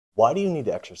Why do you need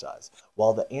to exercise?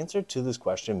 While the answer to this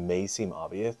question may seem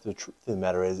obvious, the truth of the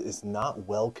matter is it's not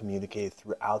well communicated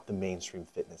throughout the mainstream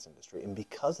fitness industry. And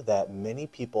because of that, many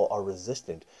people are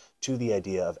resistant to the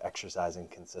idea of exercising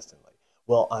consistently.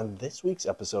 Well, on this week's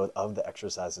episode of the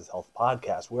Exercise is Health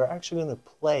podcast, we're actually going to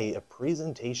play a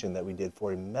presentation that we did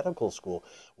for a medical school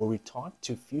where we talked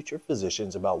to future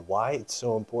physicians about why it's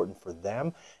so important for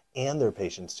them and their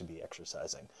patients to be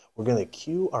exercising. We're going to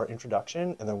cue our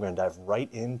introduction and then we're going to dive right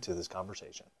into this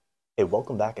conversation. Hey,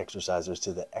 welcome back, exercisers,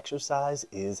 to the Exercise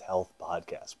is Health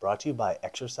podcast, brought to you by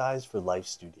Exercise for Life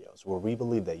Studios, where we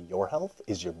believe that your health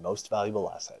is your most valuable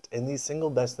asset. And the single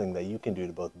best thing that you can do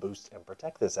to both boost and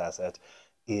protect this asset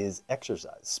is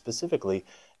exercise. Specifically,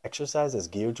 exercise is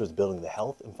geared towards building the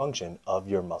health and function of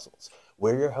your muscles.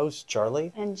 We're your hosts,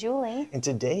 Charlie and Julie. And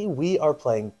today we are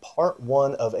playing part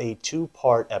one of a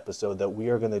two-part episode that we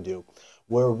are going to do,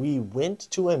 where we went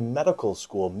to a medical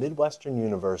school, Midwestern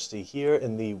University, here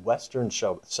in the western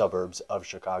suburbs of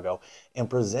Chicago, and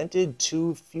presented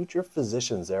to future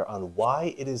physicians there on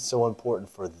why it is so important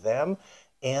for them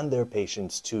and their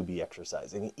patients to be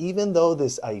exercising. Even though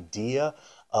this idea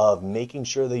of making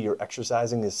sure that you're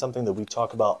exercising is something that we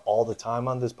talk about all the time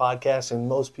on this podcast, and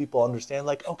most people understand,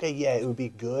 like, okay, yeah, it would be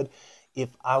good if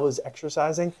I was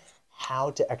exercising.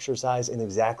 How to exercise and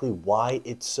exactly why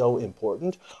it's so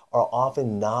important are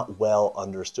often not well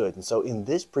understood. And so in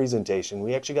this presentation,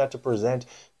 we actually got to present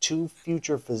to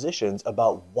future physicians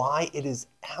about why it is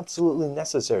absolutely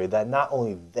necessary that not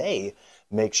only they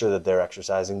make sure that they're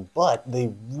exercising, but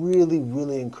they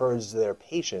really encourage their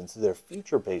patients, their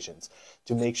future patients,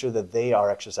 to make sure that they are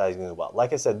exercising as well.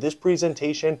 Like I said, this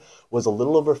presentation was a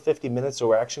little over 50 minutes, so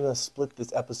we're actually going to split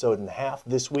this episode in half.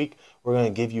 This week, we're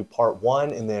going to give you part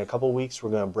one, and then in a couple weeks, we're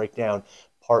going to break down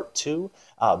part two.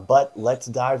 But let's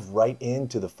dive right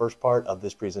into the first part of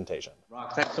this presentation.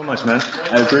 Rock, thanks so much, man.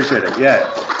 I appreciate it.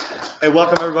 Yeah. Hey,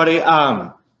 welcome, everybody.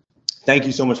 Thank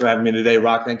you so much for having me today.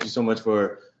 Rock, thank you so much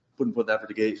for putting forth the effort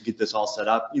to get this all set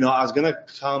up. You know, I was going to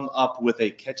come up with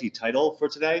a catchy title for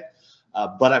today,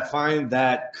 but I find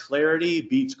that clarity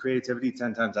beats creativity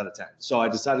 10 times out of 10. So I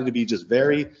decided to be just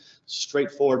very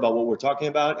straightforward about what we're talking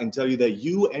about and tell you that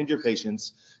you and your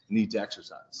patients need to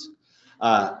exercise.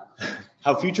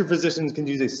 How future physicians can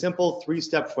use a simple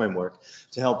 3-step framework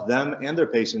to help them and their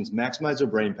patients maximize their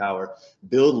brain power,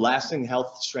 build lasting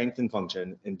health, strength, and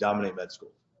function, and dominate med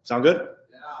school. Sound good?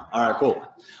 Yeah. All right, cool.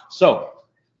 So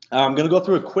I'm going to go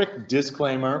through a quick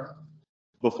disclaimer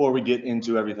before we get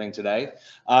into everything today.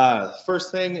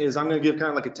 First thing is I'm going to give kind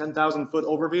of like a 10,000-foot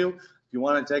overview. If you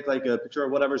want to take like a picture or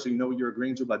whatever so you know what you're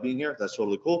agreeing to by being here, that's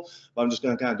totally cool. But I'm just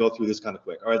going to kind of go through this kind of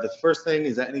quick. All right, the first thing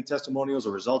is that any testimonials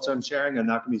or results I'm sharing, I'm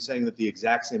not going to be saying that the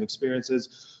exact same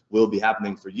experiences will be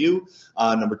happening for you.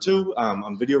 Number two,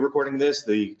 I'm video recording this.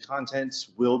 The contents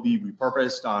will be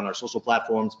repurposed on our social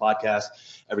platforms,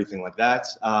 podcasts, everything like that.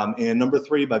 And number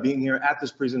three, by being here at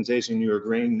this presentation, you're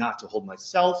agreeing not to hold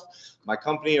myself, my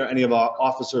company, or any of our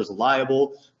officers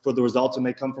liable for the results that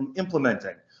may come from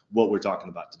implementing what we're talking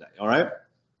about today. All right,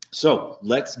 so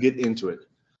let's get into it.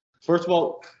 First of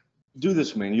all, do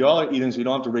this for me. And you all are eating, so you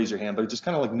don't have to raise your hand, but just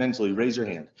kind of like mentally raise your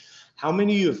hand. How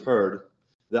many of you have heard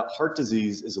that heart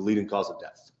disease is a leading cause of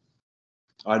death?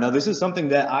 All right, now this is something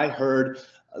that I heard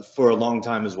for a long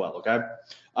time as well, okay?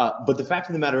 But the fact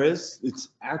of the matter is, it's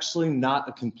actually not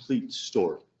a complete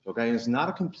story, okay? And it's not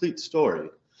a complete story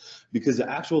because the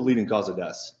actual leading cause of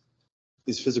death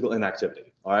is physical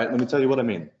inactivity, all right? Let me tell you what I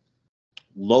mean.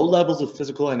 Low levels of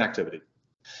physical inactivity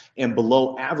and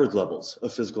below average levels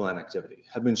of physical inactivity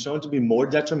have been shown to be more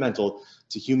detrimental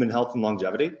to human health and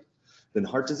longevity than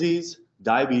heart disease,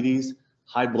 diabetes,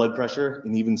 high blood pressure,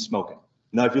 and even smoking.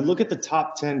 Now, if you look at the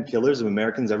top 10 killers of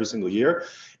Americans every single year,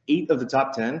 8 of the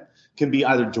top 10 can be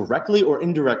either directly or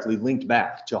indirectly linked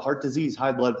back to heart disease,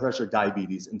 high blood pressure,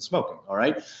 diabetes, and smoking, all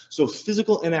right? So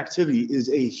physical inactivity is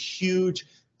a huge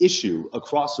issue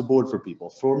across the board for people,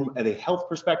 from at a health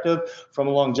perspective, from a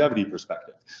longevity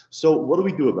perspective. So what do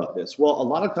we do about this? Well, a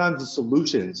lot of times the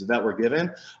solutions that we're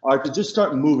given are to just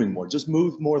start moving more, just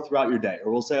move more throughout your day.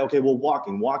 Or we'll say, okay, well,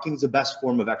 walking's the best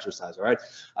form of exercise, all right?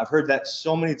 I've heard that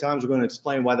so many times. We're going to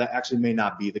explain why that actually may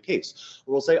not be the case.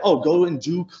 Or we'll say, oh, go and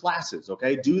do classes,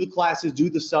 okay? Do the classes, do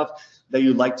the stuff that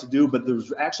you like to do, but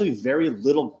there's actually very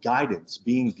little guidance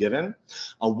being given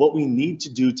on what we need to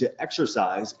do to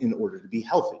exercise in order to be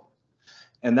healthy.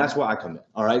 And that's where I come in,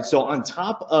 all right? So on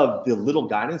top of the little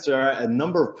guidance, there are a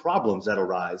number of problems that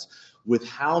arise with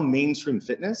how mainstream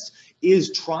fitness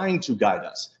is trying to guide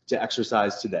us to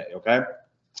exercise today, okay?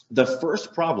 The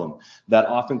first problem that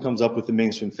often comes up with the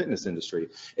mainstream fitness industry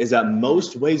is that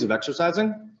most ways of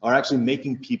exercising are actually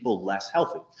making people less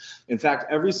healthy. In fact,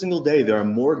 every single day there are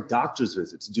more doctor's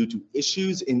visits due to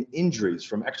issues and injuries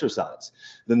from exercise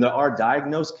than there are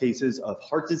diagnosed cases of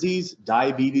heart disease,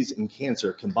 diabetes, and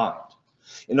cancer combined.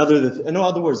 In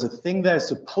other words, the thing that is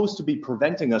supposed to be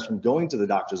preventing us from going to the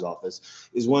doctor's office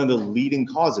is one of the leading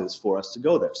causes for us to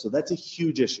go there. So that's a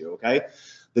huge issue, okay?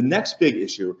 The next big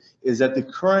issue is that the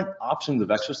current options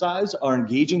of exercise are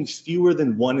engaging fewer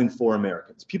than 1 in 4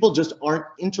 Americans. People just aren't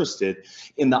interested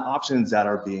in the options that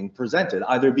are being presented,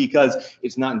 either because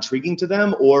it's not intriguing to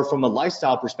them or from a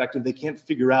lifestyle perspective, they can't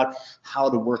figure out how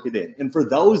to work it in. And for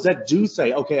those that do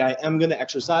say, okay, I am gonna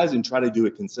exercise and try to do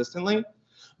it consistently,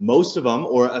 most of them,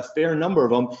 or a fair number of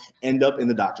them, end up in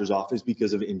the doctor's office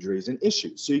because of injuries and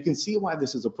issues. So you can see why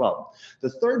this is a problem.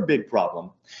 The third big problem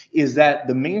is that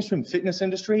the mainstream fitness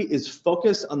industry is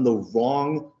focused on the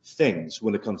wrong things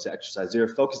when it comes to exercise. They're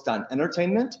focused on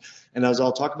entertainment, and as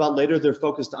I'll talk about later, they're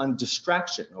focused on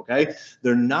distraction, okay?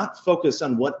 They're not focused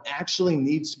on what actually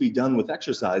needs to be done with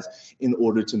exercise in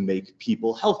order to make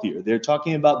people healthier. They're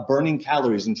talking about burning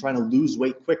calories and trying to lose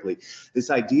weight quickly. This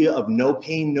idea of no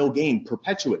pain, no gain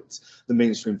perpetuates the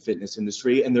mainstream fitness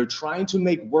industry, and they're trying to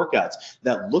make workouts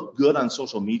that look good on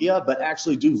social media, but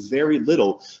actually do very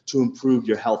little to improve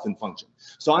your health and function.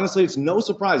 So honestly, it's no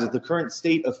surprise that the current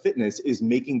state of fitness is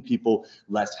making people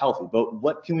less healthy. But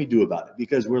what can we do about it?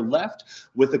 Because we're left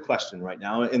with a question right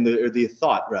now, and the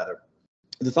thought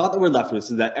that we're left with is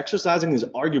that exercising is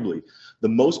arguably the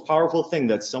most powerful thing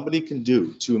that somebody can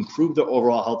do to improve their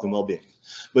overall health and well-being.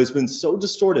 But it's been so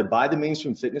distorted by the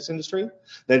mainstream fitness industry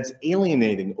that it's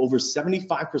alienating over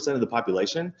 75% of the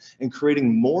population and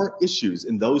creating more issues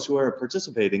in those who are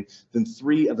participating than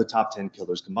 3 of the top 10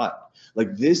 killers combined.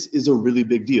 Like, this is a really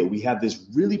big deal. We have this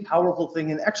really powerful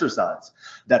thing in exercise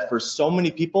that for so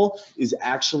many people is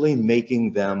actually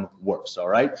making them worse, all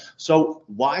right? So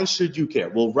why should you care?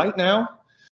 Well, right now,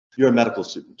 you're a medical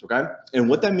student, okay? And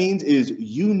what that means is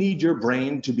you need your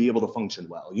brain to be able to function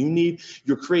well. You need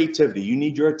your creativity, you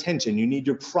need your attention, you need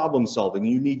your problem solving,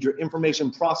 you need your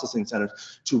information processing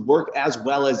centers to work as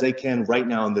well as they can right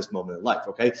now in this moment in life,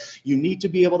 okay? You need to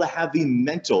be able to have the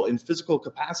mental and physical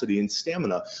capacity and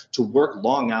stamina to work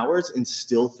long hours and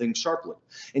still think sharply.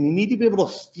 And you need to be able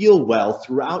to feel well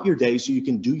throughout your day so you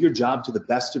can do your job to the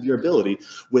best of your ability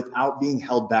without being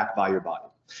held back by your body.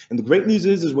 And the great news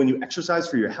is when you exercise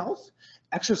for your health,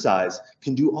 exercise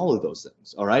can do all of those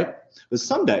things, all right? But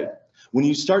someday, when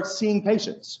you start seeing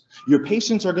patients, your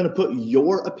patients are going to put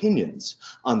your opinions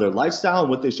on their lifestyle and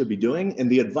what they should be doing and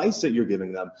the advice that you're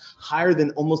giving them higher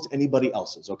than almost anybody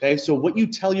else's, okay? So what you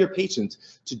tell your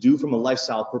patients to do from a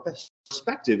lifestyle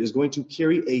perspective is going to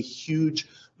carry a huge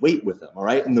weight with them, all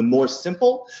right? And the more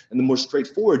simple and the more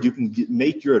straightforward you can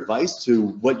make your advice to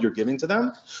what you're giving to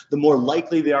them, the more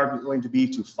likely they are going to be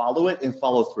to follow it and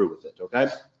follow through with it, okay?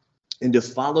 And to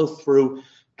follow through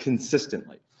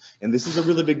consistently. And this is a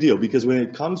really big deal because when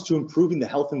it comes to improving the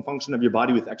health and function of your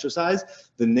body with exercise,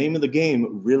 the name of the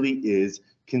game really is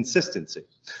consistency.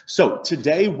 So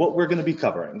today, what we're going to be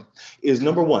covering is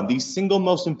number 1, the single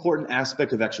most important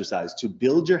aspect of exercise to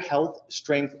build your health,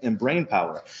 strength, and brain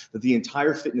power that the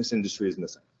entire fitness industry is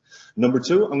missing. Number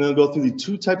 2, I'm going to go through the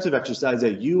 2 types of exercise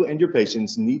that you and your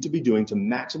patients need to be doing to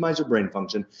maximize your brain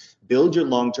function, build your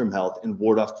long-term health, and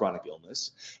ward off chronic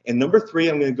illness. And number 3,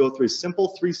 I'm going to go through a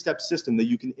simple 3-step system that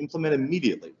you can implement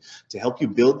immediately to help you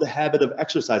build the habit of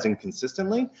exercising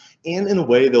consistently and in a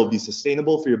way that will be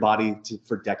sustainable for your body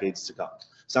for decades to come.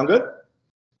 Sound good?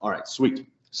 All right, sweet.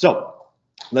 So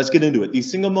let's get into it. The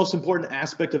single most important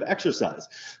aspect of exercise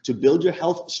to build your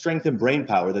health, strength, and brain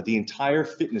power that the entire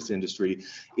fitness industry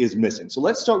is missing. So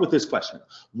let's start with this question.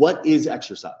 What is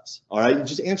exercise? All right,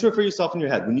 just answer it for yourself in your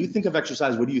head. When you think of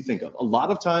exercise, what do you think of? A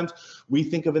lot of times we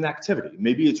think of an activity.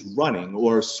 Maybe it's running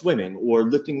or swimming or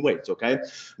lifting weights, okay?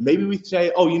 Maybe we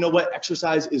say, oh, you know what?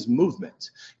 Exercise is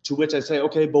movement. To which I say,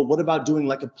 okay, but what about doing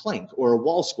like a plank or a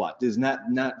wall squat? Is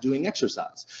not doing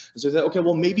exercise? And so I say, okay,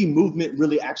 well, maybe movement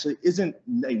really actually isn't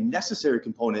a necessary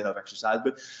component of exercise,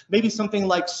 but maybe something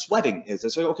like sweating is. I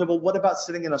say, okay, well, what about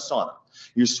sitting in a sauna?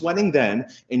 You're sweating then,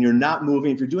 and you're not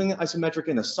moving. If you're doing it isometric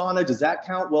in a sauna, does that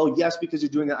count? Well, yes, because you're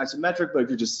doing it isometric, but if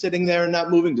you're just sitting there and not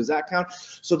moving, does that count?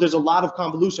 So there's a lot of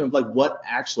convolution of like what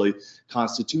actually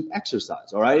constitute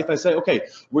exercise, all right? If I say, okay,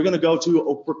 we're gonna go to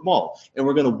Oak Brook Mall, and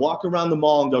we're gonna walk around the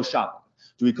mall and go shopping.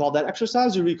 Do we call that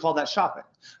exercise or do we call that shopping?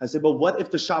 I said, but what if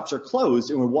the shops are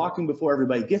closed and we're walking before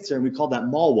everybody gets there and we call that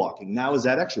mall walking? Now is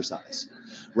that exercise,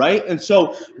 right? And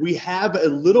so we have a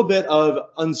little bit of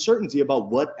uncertainty about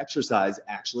what exercise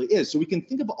actually is. So we can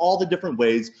think of all the different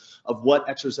ways of what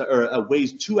exercise, or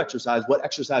ways to exercise, what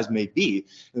exercise may be.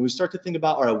 And we start to think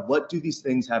about, all right, what do these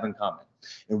things have in common?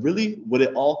 And really what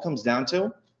it all comes down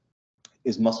to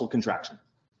is muscle contraction.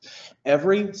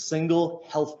 Every single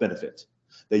health benefit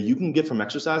that you can get from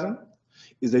exercising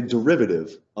is a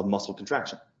derivative of muscle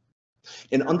contraction.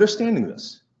 And understanding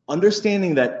this,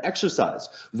 understanding that exercise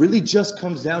really just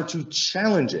comes down to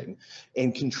challenging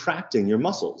and contracting your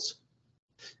muscles,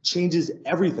 changes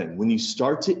everything when you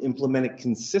start to implement it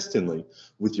consistently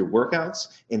with your workouts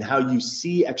and how you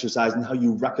see exercise and how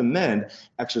you recommend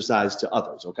exercise to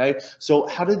others. Okay, so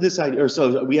how did this idea, or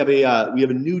so we have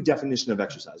a new definition of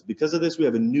exercise. Because of this, we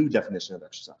have a new definition of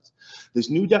exercise.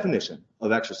 This new definition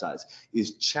of exercise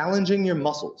is challenging your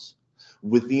muscles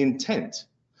with the intent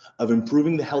of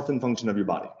improving the health and function of your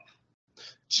body.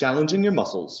 Challenging your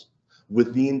muscles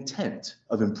with the intent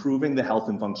of improving the health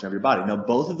and function of your body. Now,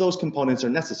 both of those components are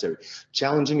necessary.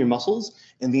 Challenging your muscles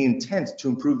and the intent to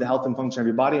improve the health and function of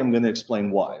your body. I'm going to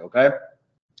explain why, okay?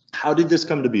 How did this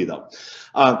come to be, though?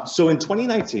 So in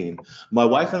 2019, my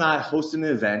wife and I hosted an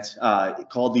event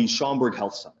called the Schaumburg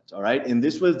Health Summit, all right? And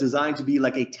this was designed to be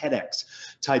like a TEDx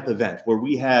type event where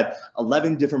we had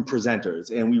 11 different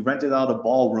presenters and we rented out a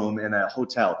ballroom in a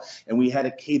hotel and we had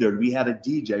it catered, we had a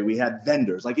DJ, we had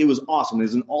vendors. Like, it was awesome. It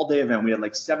was an all-day event. We had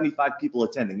like 75 people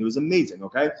attending. It was amazing,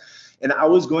 okay? And I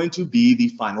was going to be the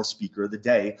final speaker of the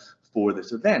day for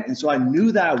this event. And so I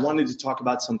knew that I wanted to talk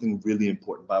about something really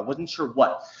important, but I wasn't sure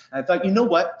what. And I thought, you know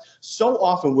what? So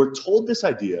often we're told this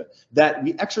idea that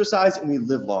we exercise and we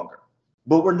live longer,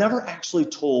 but we're never actually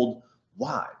told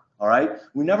why. All right.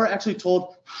 We're never actually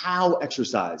told how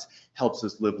exercise helps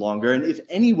us live longer. And if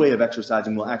any way of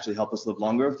exercising will actually help us live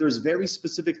longer, if there's very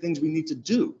specific things we need to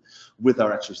do with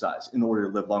our exercise in order to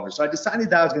live longer. So I decided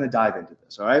that I was going to dive into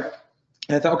this. All right.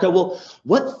 And I thought, okay, well,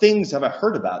 what things have I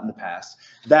heard about in the past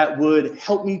that would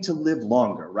help me to live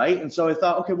longer, right? And so I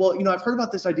thought, okay, well, I've heard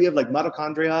about this idea of like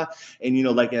mitochondria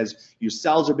and, like as your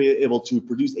cells are able to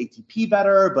produce ATP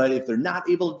better, but if they're not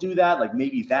able to do that, like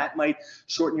maybe that might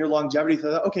shorten your longevity. So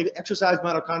I thought, okay, exercise,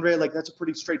 mitochondria, like that's a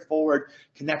pretty straightforward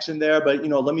connection there, but,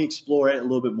 let me explore it a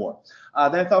little bit more.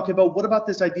 Then I thought, okay, but what about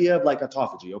this idea of like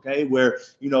autophagy, okay, where,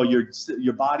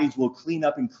 your bodies will clean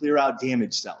up and clear out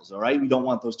damaged cells, all right? We don't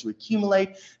want those to accumulate.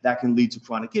 That can lead to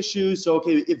chronic issues. So,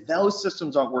 okay, if those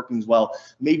systems aren't working as well,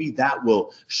 maybe that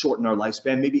will shorten our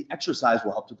lifespan. Maybe exercise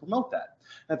will help to promote that.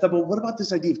 And I thought, well, what about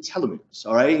this idea of telomeres,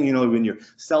 all right? When your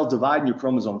cells divide and your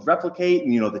chromosomes replicate,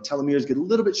 and, the telomeres get a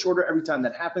little bit shorter every time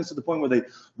that happens, to the point where they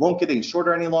won't get any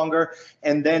shorter any longer.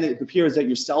 And then it appears that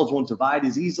your cells won't divide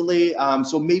as easily.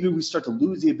 So maybe we start to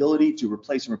lose the ability to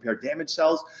replace and repair damaged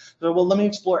cells. So, well, let me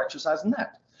explore exercise in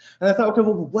that. And I thought, okay,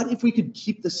 well, what if we could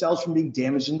keep the cells from being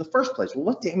damaged in the first place? Well,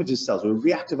 what damages cells? Well,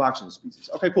 reactive oxygen species.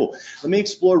 Okay, cool. Let me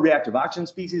explore reactive oxygen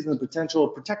species and the potential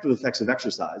protective effects of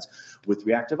exercise with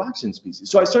reactive oxygen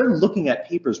species. So I started looking at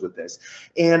papers with this,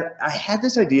 and I had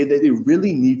this idea that it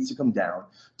really needs to come down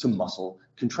to muscle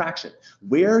contraction.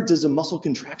 Where does a muscle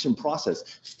contraction process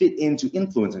fit into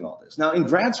influencing all this? Now, in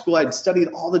grad school, I'd studied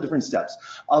all the different steps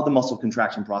of the muscle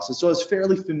contraction process, so I was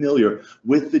fairly familiar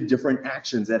with the different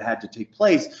actions that had to take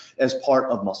place as part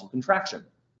of muscle contraction.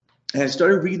 And I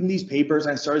started reading these papers,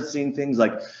 and I started seeing things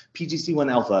like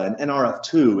PGC1 alpha and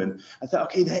NRF2, and I thought,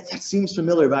 okay, that seems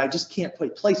familiar, but I just can't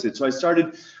quite place it. So I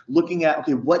started looking at,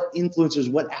 okay, what influences,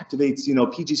 what activates,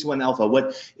 PGC1 alpha,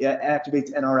 what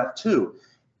activates NRF2.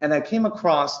 And I came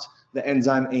across the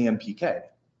enzyme AMPK,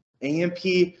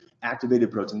 AMP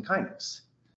activated protein kinase.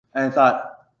 And I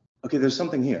thought, okay, there's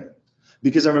something here.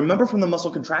 Because I remember from the muscle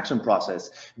contraction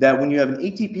process that when you have an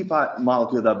ATP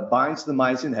molecule that binds to the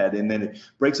myosin head and then it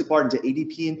breaks apart into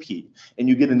ADP and P, and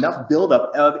you get enough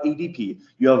buildup of ADP,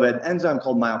 you have an enzyme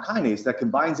called myokinase that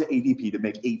combines the ADP to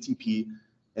make ATP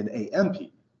and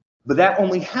AMP. But that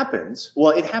only happens,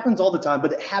 well, it happens all the time,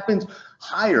 but it happens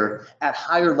at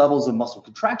higher levels of muscle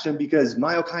contraction because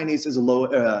myokinase is a low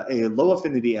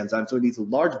affinity enzyme, so it needs a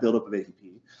large buildup of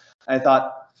ATP. I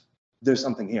thought, there's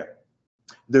something here.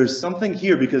 There's something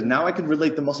here because now I can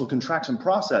relate the muscle contraction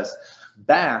process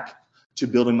back to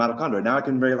building mitochondria. Now I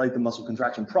can relate the muscle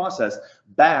contraction process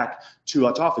back to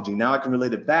autophagy. Now I can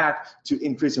relate it back to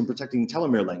increasing and protecting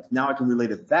telomere length. Now I can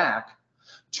relate it back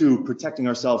to protecting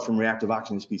ourselves from reactive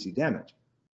oxygen species damage.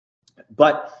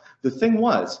 But the thing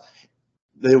was,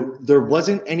 there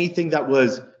wasn't anything that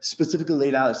was specifically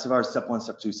laid out as far as step 1,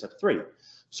 step 2, step 3.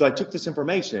 So I took this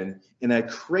information and I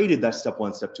created that step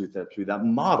 1, step 2, step 3, that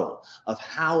model of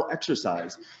how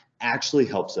exercise actually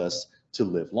helps us to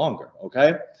live longer,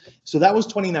 okay? So that was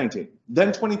 2019. Then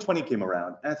 2020 came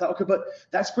around and I thought, okay, but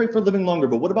that's great for living longer,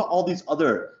 but what about all these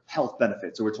other health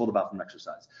benefits that we're told about from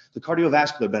exercise? The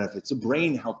cardiovascular benefits, the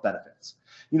brain health benefits.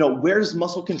 You know, where's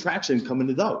muscle contraction come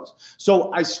into those?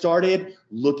 So I started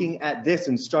looking at this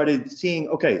and started seeing,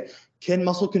 okay, can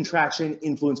muscle contraction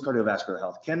influence cardiovascular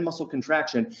health? Can muscle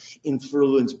contraction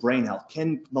influence brain health?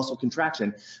 Can muscle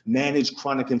contraction manage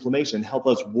chronic inflammation, help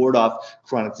us ward off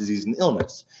chronic disease and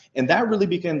illness? And that really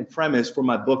became the premise for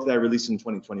my book that I released in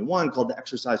 2021 called The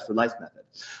Exercise for Life Method.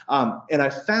 And I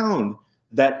found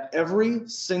that every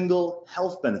single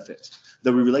health benefit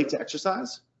that we relate to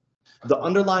exercise, the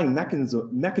underlying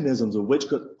mechanisms of which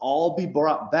could all be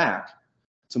brought back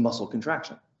to muscle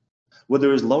contraction.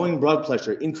 Whether it's lowering blood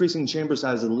pressure, increasing chamber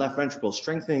size of the left ventricle,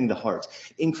 strengthening the heart,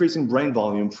 increasing brain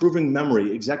volume, improving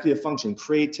memory, executive function,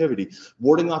 creativity,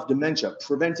 warding off dementia,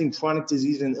 preventing chronic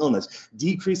disease and illness,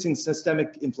 decreasing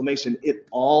systemic inflammation, it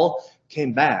all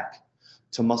came back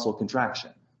to muscle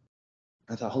contraction.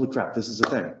 I thought, holy crap, this is a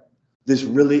thing. This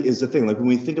really is the thing. Like when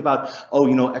we think about, oh,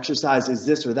 you know, exercise is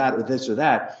this or that or this or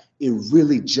that, it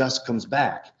really just comes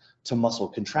back to muscle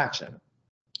contraction.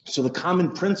 So the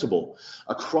common principle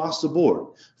across the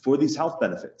board for these health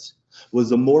benefits was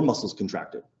the more muscles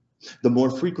contracted, the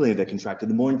more frequently they contracted,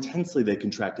 the more intensely they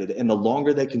contracted, and the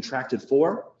longer they contracted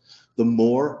for, the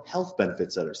more health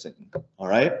benefits that are seen, all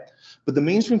right? But the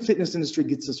mainstream fitness industry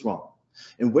gets this wrong.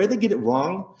 And where they get it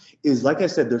wrong is, like I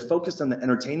said, they're focused on the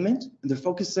entertainment and they're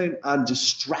focusing on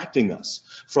distracting us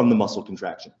from the muscle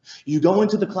contraction. You go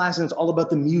into the class and it's all about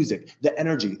the music, the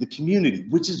energy, the community,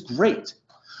 which is great.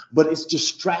 But it's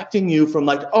distracting you from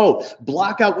like, oh,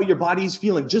 block out what your body is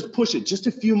feeling. Just push it, just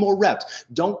a few more reps.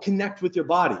 Don't connect with your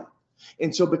body.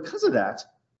 And so because of that,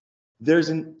 there's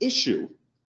an issue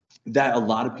that a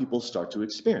lot of people start to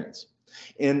experience.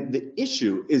 And the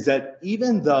issue is that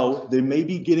even though they may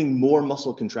be getting more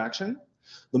muscle contraction,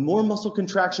 the more muscle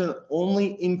contraction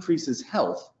only increases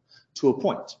health to a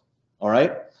point, all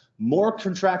right? More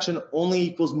contraction only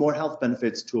equals more health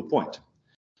benefits to a point.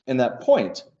 And that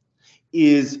point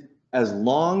is as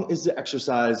long as the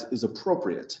exercise is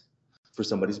appropriate for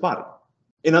somebody's body.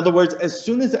 In other words, as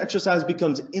soon as the exercise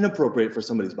becomes inappropriate for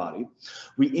somebody's body,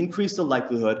 we increase the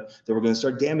likelihood that we're going to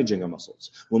start damaging our muscles.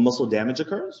 When muscle damage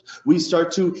occurs, we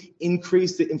start to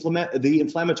increase the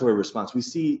inflammatory response. We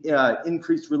see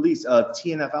increased release of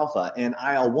TNF-alpha and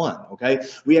IL-1, okay?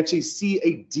 We actually see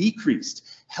a decreased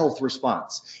health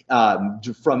response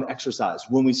from exercise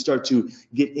when we start to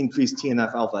get increased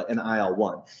TNF-alpha and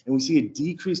IL-1. And we see a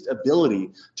decreased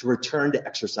ability to return to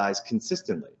exercise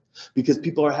consistently, because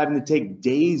people are having to take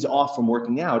days off from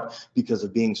working out because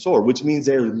of being sore, which means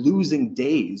they're losing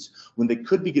days when they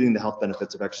could be getting the health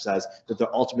benefits of exercise that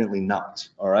they're ultimately not,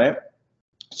 all right?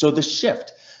 So the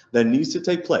shift that needs to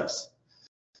take place,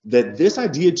 that this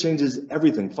idea changes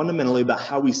everything fundamentally about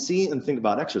how we see and think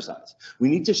about exercise. We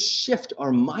need to shift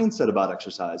our mindset about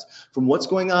exercise from what's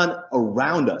going on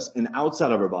around us and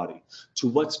outside of our body to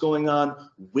what's going on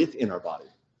within our body,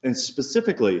 and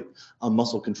specifically on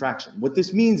muscle contraction. What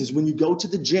this means is when you go to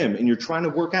the gym and you're trying to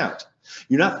work out,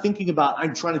 you're not thinking about,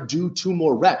 I'm trying to do 2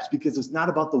 more reps, because it's not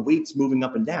about the weights moving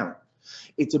up and down.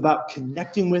 It's about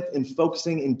connecting with and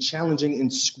focusing and challenging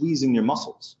and squeezing your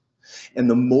muscles. And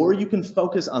the more you can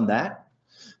focus on that,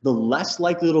 the less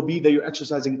likely it'll be that you're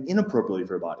exercising inappropriately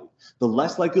for your body. The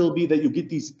less likely it'll be that you get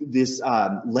this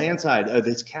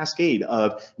cascade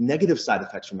of negative side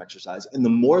effects from exercise. And the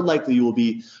more likely you will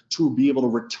be to be able to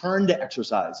return to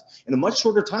exercise in a much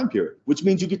shorter time period, which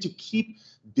means you get to keep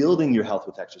building your health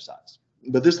with exercise.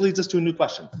 But this leads us to a new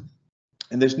question.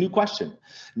 And this new question,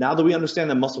 now that we understand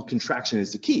that muscle contraction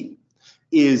is the key,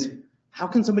 is how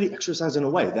can somebody exercise in a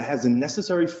way that has the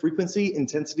necessary frequency,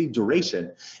 intensity,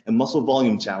 duration, and muscle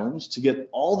volume challenge to get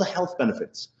all the health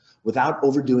benefits without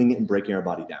overdoing it and breaking our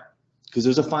body down? Because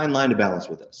there's a fine line to balance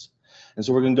with this. And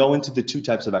so we're going to go into the 2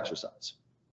 types of exercise.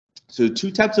 So the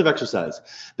 2 types of exercise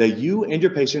that you and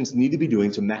your patients need to be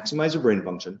doing to maximize your brain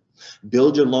function,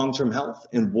 build your long-term health,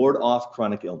 and ward off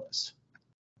chronic illness.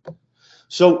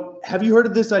 So have you heard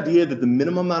of this idea that the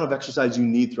minimum amount of exercise you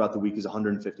need throughout the week is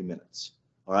 150 minutes?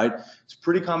 All right, it's a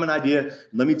pretty common idea.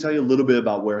 Let me tell you a little bit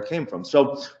about where it came from.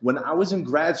 So when I was in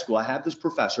grad school, I had this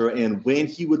professor, and when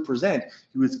he would present,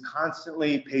 he was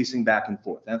constantly pacing back and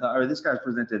forth. And I thought, all right, this guy's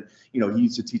presented, you know, he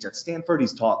used to teach at Stanford,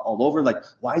 he's taught all over. Like,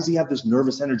 why does he have this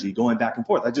nervous energy going back and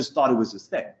forth? I just thought it was his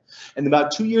thing. And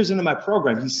about 2 years into my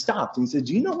program, he stopped and he said,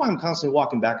 do you know why I'm constantly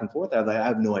walking back and forth? I was like, I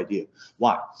have no idea.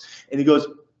 Why? And he goes,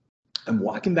 I'm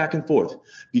walking back and forth,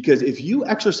 because if you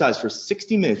exercise for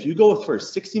 60 minutes, you go for a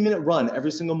 60-minute run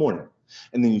every single morning,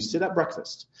 and then you sit at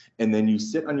breakfast, and then you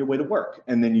sit on your way to work,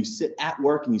 and then you sit at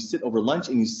work, and you sit over lunch,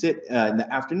 and you sit in the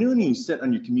afternoon, and you sit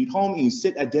on your commute home, and you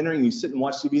sit at dinner, and you sit and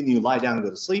watch TV, and then you lie down and go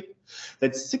to sleep.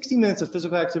 That's 60 minutes of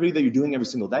physical activity that you're doing every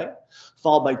single day,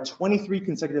 followed by 23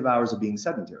 consecutive hours of being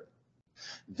sedentary.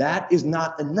 That is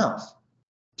not enough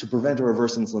to prevent or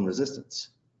reverse insulin resistance.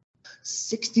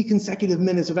 60 consecutive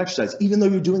minutes of exercise, even though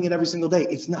you're doing it every single day,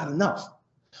 it's not enough.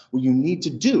 What you need to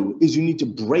do is you need to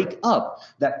break up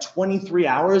that 23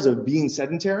 hours of being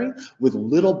sedentary with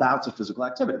little bouts of physical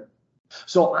activity.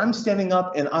 So I'm standing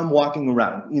up and I'm walking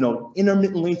around,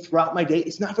 intermittently throughout my day.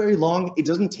 It's not very long. It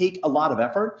doesn't take a lot of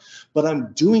effort, but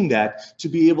I'm doing that to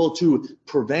be able to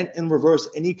prevent and reverse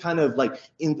any kind of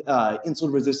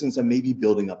insulin resistance that may be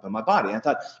building up in my body. I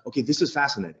thought, okay, this is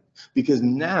fascinating, because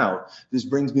now this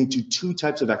brings me to two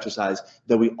types of exercise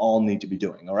that we all need to be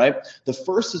doing. All right. The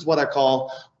first is what I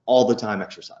call all the time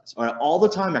exercise. All right. All the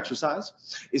time exercise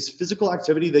is physical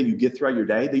activity that you get throughout your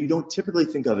day that you don't typically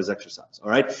think of as exercise.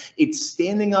 All right. It's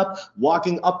standing up,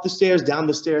 walking up the stairs, down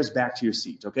the stairs, back to your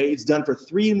seat. Okay. It's done for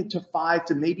 3 to 5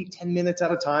 to maybe 10 minutes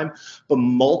at a time, but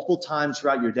multiple times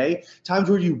throughout your day. Times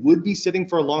where you would be sitting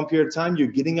for a long period of time, you're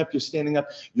getting up, you're standing up,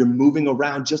 you're moving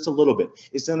around just a little bit.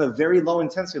 It's done at a very low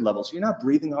intensity level. So you're not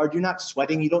breathing hard, you're not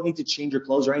sweating, you don't need to change your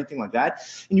clothes or anything like that.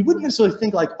 And you wouldn't necessarily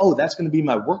think like, oh, that's going to be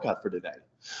my workout for today.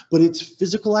 But it's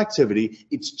physical activity.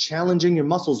 It's challenging your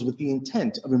muscles with the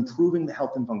intent of improving the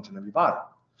health and function of your body.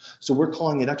 So we're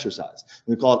calling it exercise.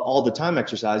 We call it all the time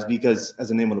exercise because, as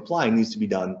the name would imply, it needs to be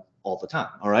done all the time.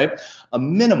 All right. A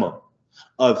minimum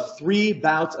of 3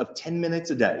 bouts of 10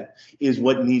 minutes a day is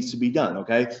what needs to be done.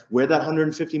 Okay. Where that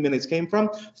 150 minutes came from,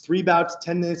 3 bouts,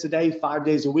 10 minutes a day, 5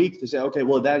 days a week, to say, okay,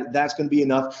 well, that's going to be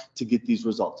enough to get these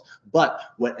results. But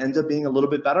what ends up being a little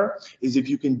bit better is if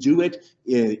you can do it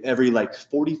every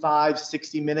 45,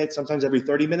 60 minutes, sometimes every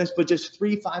 30 minutes, but just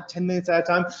 3, 5, 10 minutes at a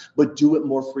time, but do it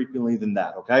more frequently than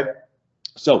that. Okay.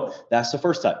 So that's the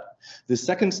first type. The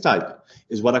second type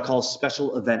is what I call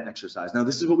special event exercise. Now,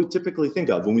 this is what we typically think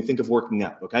of when we think of working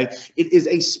out, okay? It is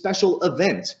a special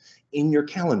event in your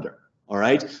calendar, all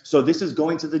right? So this is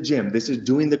going to the gym. This is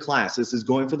doing the class. This is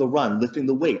going for the run, lifting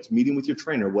the weights, meeting with your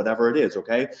trainer, whatever it is,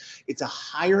 okay? It's a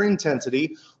higher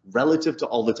intensity relative to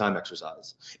all the time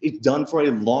exercise. It's done for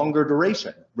a longer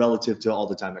duration relative to all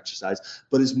the time exercise,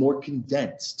 but is more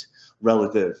condensed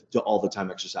relative to all the time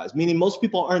exercise, meaning most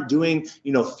people aren't doing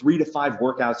 3 to 5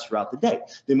 workouts throughout the day.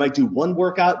 They might do one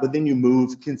workout, but then you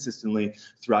move consistently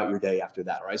throughout your day after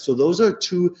that. Right. So those are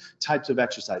 2 types of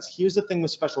exercise. Here's the thing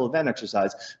with special event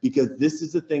exercise, because this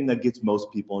is the thing that gets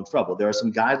most people in trouble. There are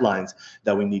some guidelines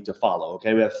that we need to follow.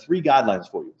 Okay. We have 3 guidelines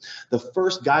for you. The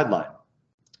first guideline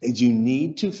is you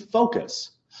need to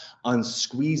focus on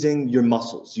squeezing your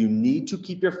muscles. You need to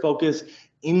keep your focus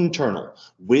internal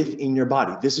within your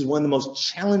body. This is one of the most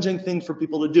challenging things for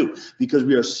people to do, because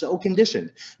we are so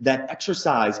conditioned that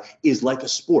exercise is like a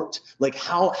sport. Like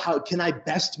how can I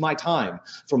best my time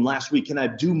from last week? Can I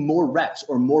do more reps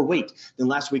or more weight than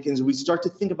last week? And we start to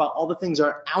think about all the things that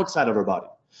are outside of our body.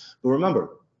 But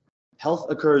remember, health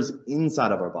occurs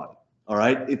inside of our body. All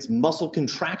right. It's muscle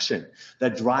contraction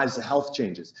that drives the health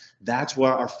changes. That's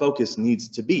where our focus needs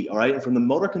to be. All right. And from the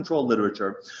motor control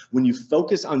literature, when you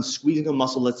focus on squeezing a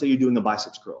muscle, let's say you're doing a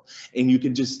biceps curl, and you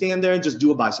can just stand there and just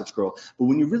do a biceps curl. But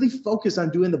when you really focus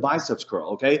on doing the biceps curl,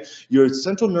 okay, your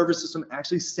central nervous system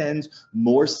actually sends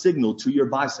more signal to your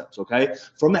biceps. Okay.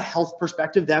 From a health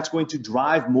perspective, that's going to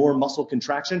drive more muscle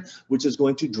contraction, which is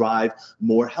going to drive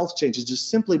more health changes just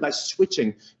simply by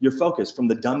switching your focus from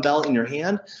the dumbbell in your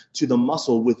hand to the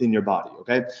muscle within your body.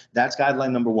 Okay. That's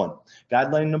guideline number 1.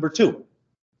 Guideline number 2,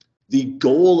 the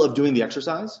goal of doing the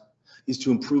exercise is to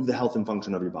improve the health and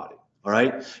function of your body. All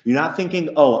right. You're not thinking,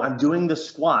 oh, I'm doing the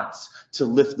squats to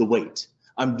lift the weight.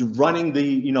 I'm running the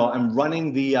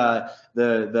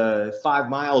 5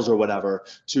 miles or whatever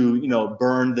to,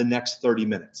 burn the next 30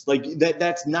 minutes. Like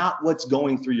that's not what's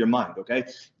going through your mind. Okay.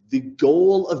 The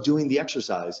goal of doing the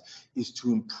exercise is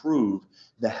to improve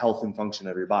the health and function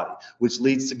of your body, which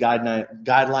leads to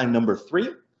guideline number 3.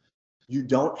 You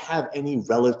don't have any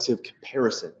relative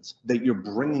comparisons that you're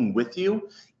bringing with you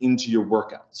into your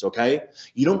workouts, okay?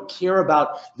 You don't care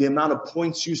about the amount of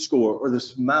points you score or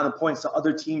the amount of points the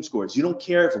other team scores. You don't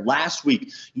care if last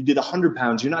week you did 100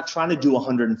 pounds. You're not trying to do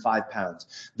 105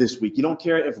 pounds this week. You don't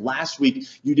care if last week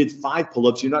you did 5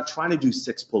 pull-ups. You're not trying to do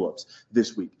 6 pull-ups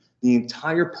this week. The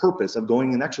entire purpose of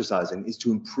going and exercising is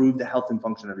to improve the health and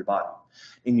function of your body.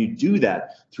 And you do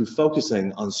that through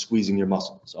focusing on squeezing your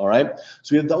muscles, all right?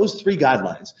 So we have those 3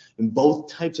 guidelines, and both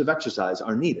types of exercise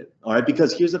are needed, all right?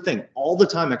 Because here's the thing, all the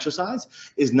time exercise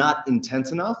is not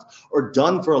intense enough or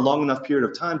done for a long enough period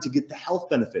of time to get the health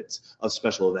benefits of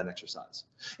special event exercise.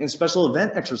 And special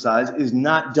event exercise is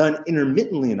not done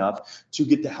intermittently enough to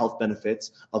get the health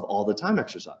benefits of all the time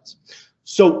exercise.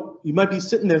 So you might be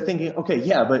sitting there thinking, okay,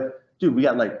 yeah, but dude, we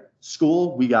got like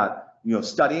school, we got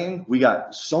studying, we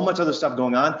got so much other stuff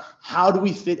going on. How do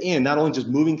we fit in not only just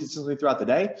moving consistently throughout the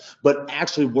day, but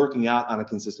actually working out on a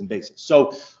consistent basis?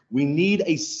 So we need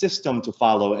a system to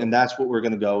follow, and that's what we're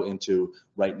going to go into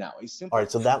right now. All right,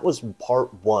 so that was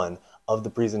part 1 of the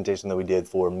presentation that we did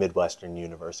for Midwestern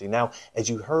University. Now, as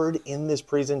you heard in this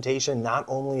presentation, not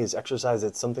only is exercise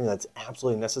it's something that's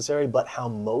absolutely necessary, but how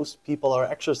most people are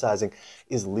exercising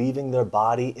is leaving their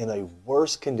body in a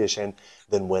worse condition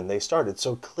than when they started.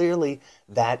 So clearly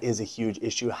that is a huge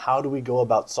issue. How do we go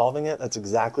about solving it? That's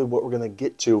exactly what we're going to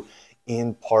get to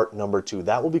in part number 2.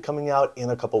 That will be coming out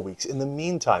in a couple weeks. In the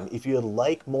meantime, if you'd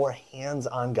like more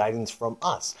hands-on guidance from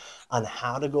us on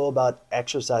how to go about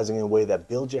exercising in a way that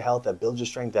builds your health, that builds your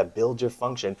strength, that builds your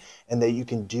function, and that you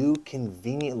can do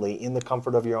conveniently in the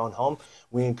comfort of your own home,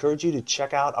 we encourage you to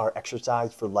check out our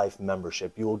Exercise for Life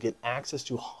membership. You will get access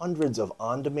to hundreds of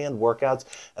on-demand workouts,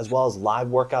 as well as live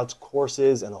workouts,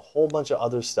 courses, and a whole bunch of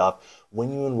other stuff.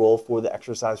 When you enroll for the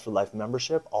Exercise for Life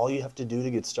membership, all you have to do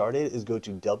to get started is go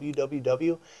to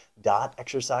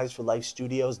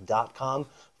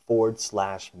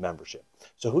www.exerciseforlifestudios.com/membership.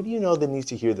 So who do you know that needs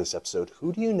to hear this episode?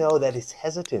 Who do you know that is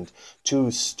hesitant to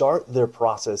start their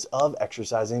process of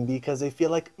exercising because they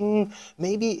feel like,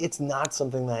 maybe it's not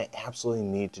something that I absolutely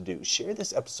need to do? Share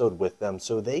this episode with them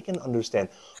so they can understand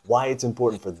why it's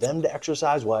important for them to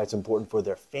exercise, why it's important for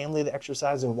their family to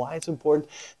exercise, and why it's important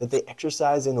that they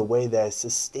exercise in a way that is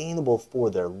sustainable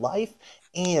for their life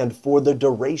and for the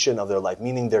duration of their life,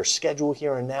 meaning their schedule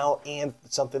here and now and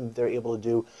something that they're able to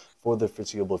do for the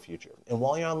foreseeable future. And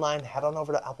while you're online, head on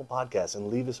over to Apple Podcasts and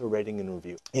leave us a rating and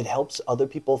review. It helps other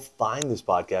people find this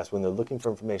podcast when they're looking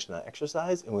for information on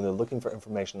exercise and when they're looking for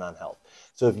information on health.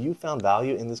 So if you found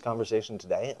value in this conversation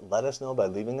today, let us know by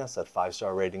leaving us a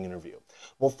 5-star rating and review.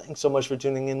 Well, thanks so much for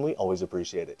tuning in. We always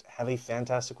appreciate it. Have a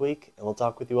fantastic week, and we'll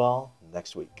talk with you all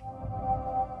next week.